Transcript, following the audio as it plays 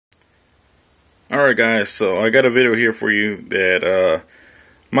Alright guys, so I got a video here for you that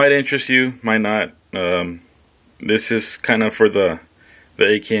might interest you, might not. This is kind of for the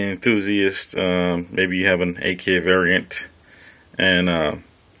AK enthusiast. Maybe you have an AK variant, and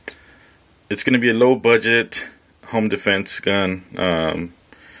it's going to be a low budget home defense gun. I'm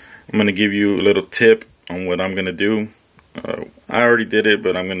going to give you a little tip on what I'm going to do. I already did it,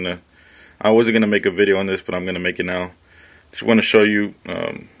 but I wasn't going to make a video on this, but I'm going to make it now. Just want to show you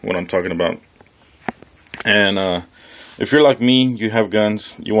what I'm talking about. And if you're like me, you have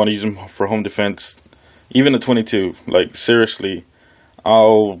guns, you want to use them for home defense, even a 22. Like seriously,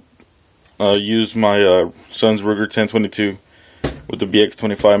 I'll use my son's Ruger 10/22 with the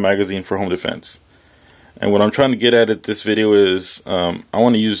BX-25 magazine for home defense. And what I'm trying to get at this video is I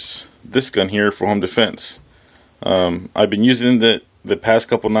want to use this gun here for home defense. I've been using it the past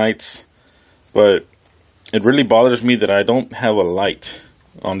couple nights, but it really bothers me that I don't have a light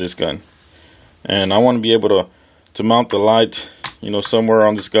on this gun. And I want to be able to mount the light, somewhere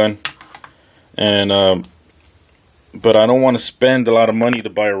on this gun. And but I don't want to spend a lot of money to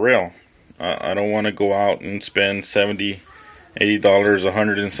buy a rail. I don't want to go out and spend $70, $80,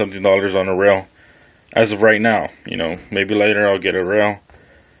 $100 and something on a rail. As of right now, maybe later I'll get a rail.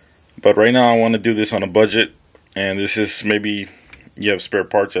 But right now I want to do this on a budget. And this is, maybe you have spare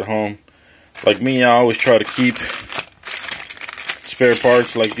parts at home. Like me, I always try to keep spare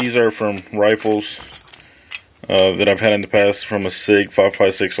parts. Like these are from rifles that I've had in the past, from a SIG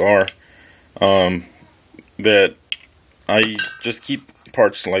 5.56R, that I just keep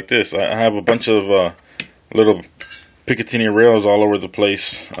parts like this. I have a bunch of little Picatinny rails all over the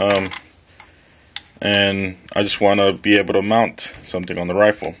place, and I just want to be able to mount something on the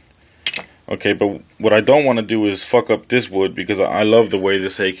rifle. Okay, but what I don't want to do is fuck up this wood, because I love the way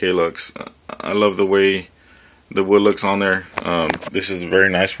this AK looks. I love the way the wood looks on there. This is very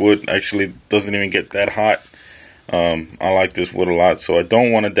nice wood. Actually, doesn't even get that hot. I like this wood a lot, so I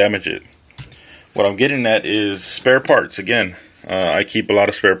don't want to damage it. What I'm getting at is spare parts. Again, I keep a lot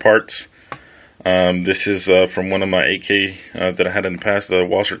of spare parts. This is from one of my AK that I had in the past, the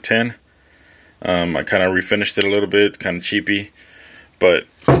Walser 10. I kind of refinished it a little bit, kind of cheapy. But,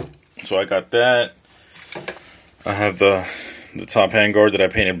 so I got that. I have the top handguard that I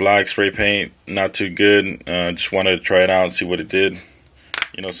painted black, spray paint, not too good. Just wanted to try it out and see what it did.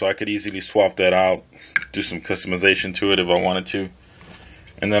 So I could easily swap that out, do some customization to it if I wanted to.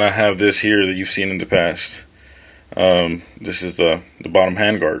 And then I have this here that you've seen in the past. This is the bottom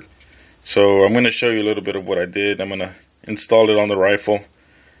handguard. So I'm going to show you a little bit of what I did. I'm going to install it on the rifle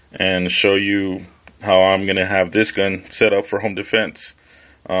and show you how I'm going to have this gun set up for home defense,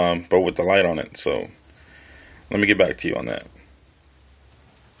 but with the light on it. So let me get back to you on that.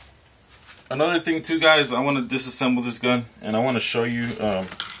 Another thing too, guys, I want to disassemble this gun, and I want to show you,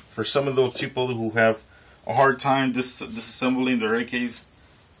 for some of those people who have a hard time disassembling their AKs,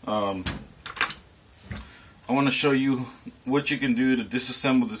 I want to show you what you can do to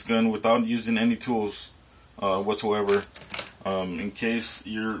disassemble this gun without using any tools whatsoever. In case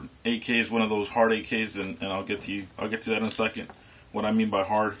your AK is one of those hard AKs, and I'll get to that in a second. What I mean by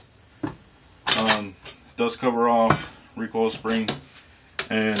hard. Dust cover off, recoil spring,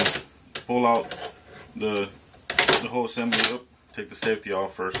 and pull out the whole assembly. Oh, take the safety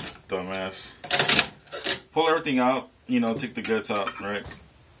off first, dumbass. Pull everything out, take the guts out, right?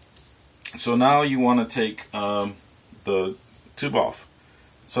 So now you want to take the tube off.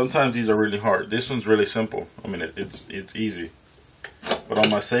 Sometimes these are really hard. This one's really simple. I mean, it's easy. But on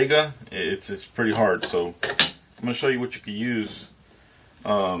my Sega, it's pretty hard. So I'm going to show you what you can use,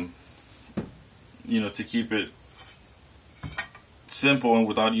 to keep it simple and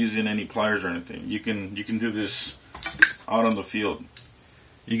without using any pliers or anything. You can do this out on the field.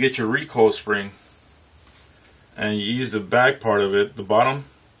 You get your recoil spring, and you use the back part of it, the bottom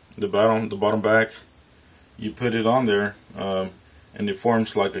back. You put it on there, and it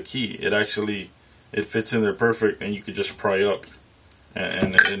forms like a key. It fits in there perfect, and you could just pry up,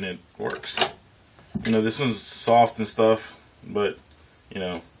 and it works. This one's soft and stuff, but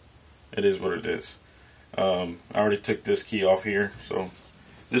it is what it is. I already took this key off here, so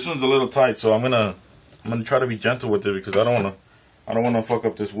this one's a little tight. So I'm gonna try to be gentle with it, because I don't wanna fuck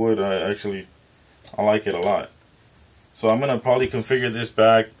up this wood. I like it a lot. So I'm gonna probably configure this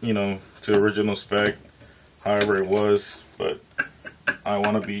back, to original spec, however it was. But I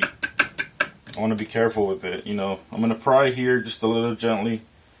wanna be careful with it. I'm gonna pry here just a little gently.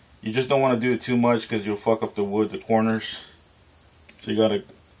 You just don't want to do it too much, because you'll fuck up the wood, the corners. So you gotta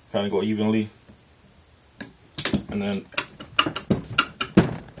kind of go evenly. And then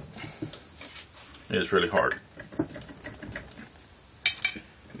it's really hard.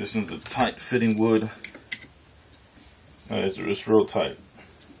 This one's a tight fitting wood. It's real tight.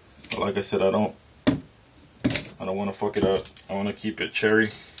 But like I said, I don't want to fuck it up. I want to keep it cherry.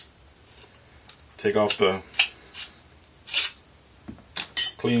 Take off the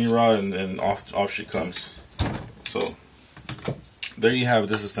cleaning rod, and then off she comes. So there you have it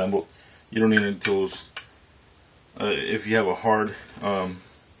disassembled. You don't need any tools. If you have a hard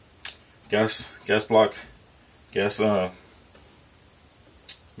gas block, gas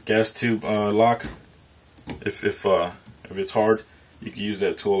tube lock, if it's hard, you can use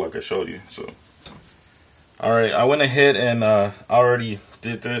that tool like I showed you. So alright, I went ahead and I already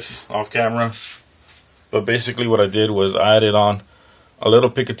did this off camera, but basically what I did was I added on a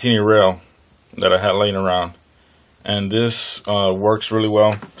little Picatinny rail that I had laying around, and this works really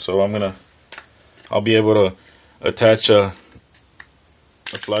well. So I'll be able to attach a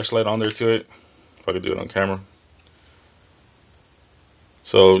flashlight on there to it, if I could do it on camera.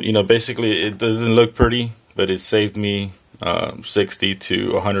 So, you know, basically it doesn't look pretty, but it saved me $60 to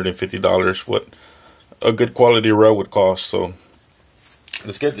 $150, what a good quality rail would cost. So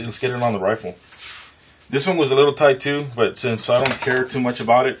let's get it on the rifle. This one was a little tight too, but since I don't care too much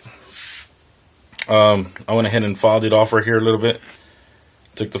about it, I went ahead and filed it off right here a little bit.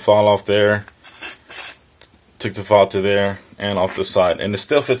 Took the file off there, took the file to there, and off the side, and it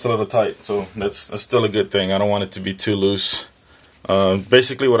still fits a little tight. So that's still a good thing. I don't want it to be too loose.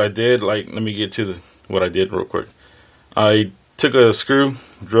 Basically what I did, like, let me get to what I did real quick. I took a screw,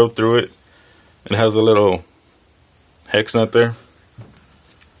 drilled through it. It has a little hex nut there.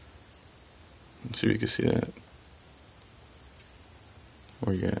 Let's see if you can see that.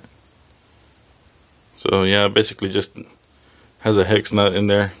 Where you at? So yeah, basically just has a hex nut in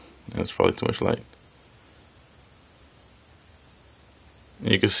there. That's probably too much light.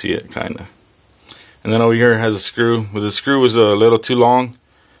 You can see it kinda. And then over here it has a screw, but the screw was a little too long,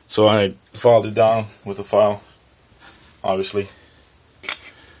 so I filed it down with a file. Obviously,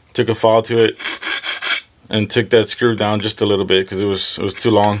 took a file to it and took that screw down just a little bit because it was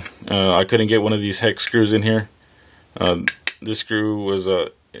too long. I couldn't get one of these hex screws in here. This screw was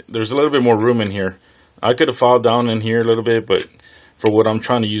there's a little bit more room in here. I could have filed down in here a little bit, but for what I'm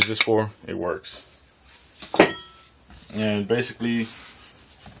trying to use this for, it works. And basically,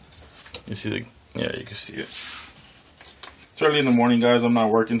 you see yeah, you can see it. It's early in the morning, guys. I'm not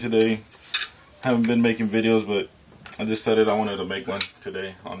working today. Haven't been making videos, but I decided I wanted to make one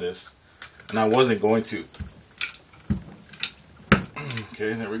today on this, and I wasn't going to.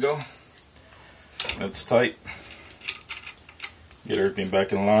 Okay, there we go. That's tight. Get everything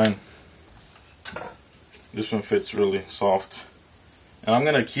back in line. This one fits really soft, and I'm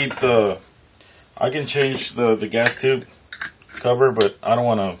gonna keep I can change the gas tube cover, but I don't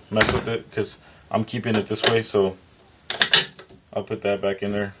want to mess with it because I'm keeping it this way. So I'll put that back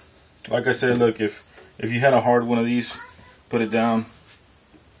in there. Like I said, look, if you had a hard one of these, put it down,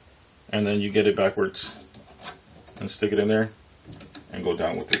 and then you get it backwards and stick it in there and go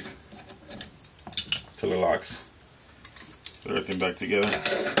down with it till it locks. Put everything back together.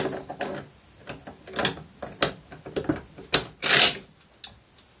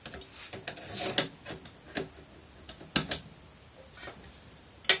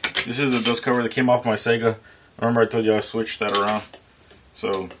 This is the dust cover that came off my Sega. Remember I told you I switched that around.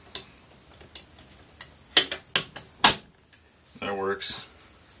 So that works.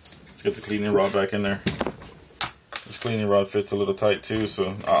 Let's get the cleaning rod back in there. This cleaning rod fits a little tight too,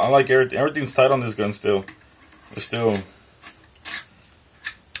 so I like everything. Everything's tight on this gun still. It's still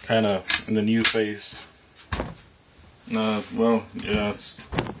kind of in the new phase. Well, yeah, it's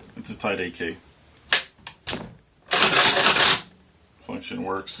a tight AK. Function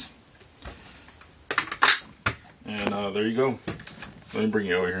works. And there you go. Let me bring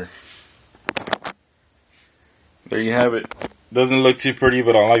you over here. There you have it. Doesn't look too pretty,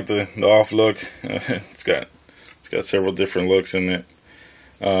 but I like the off look. It's got several different looks in it.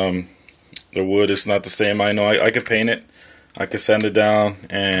 The wood is not the same. I know I could paint it. I could sand it down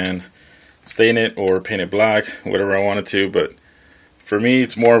and stain it or paint it black, whatever I wanted to. But for me,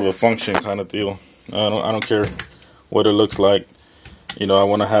 it's more of a function kind of deal. I don't care what it looks like. You know, I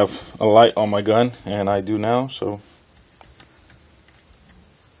want to have a light on my gun, and I do now. So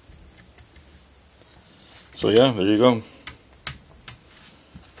yeah, there you go.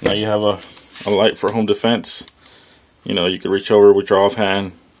 Now you have a light for home defense. You know, you can reach over with your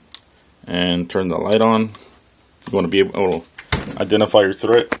offhand and turn the light on. You want to be able to identify your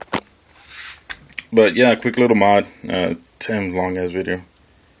threat. But yeah, quick little mod. 10 long ass video.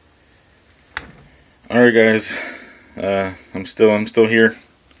 Alright guys, I'm still here.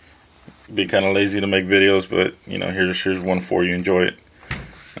 Be kind of lazy to make videos, but you know, here's one for you. Enjoy it.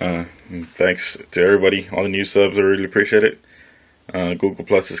 And thanks to everybody, all the new subs. I really appreciate it. Google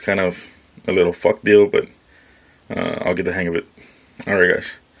Plus is kind of a little fuck deal, but I'll get the hang of it. Alright,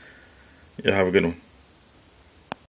 guys. You have a good one.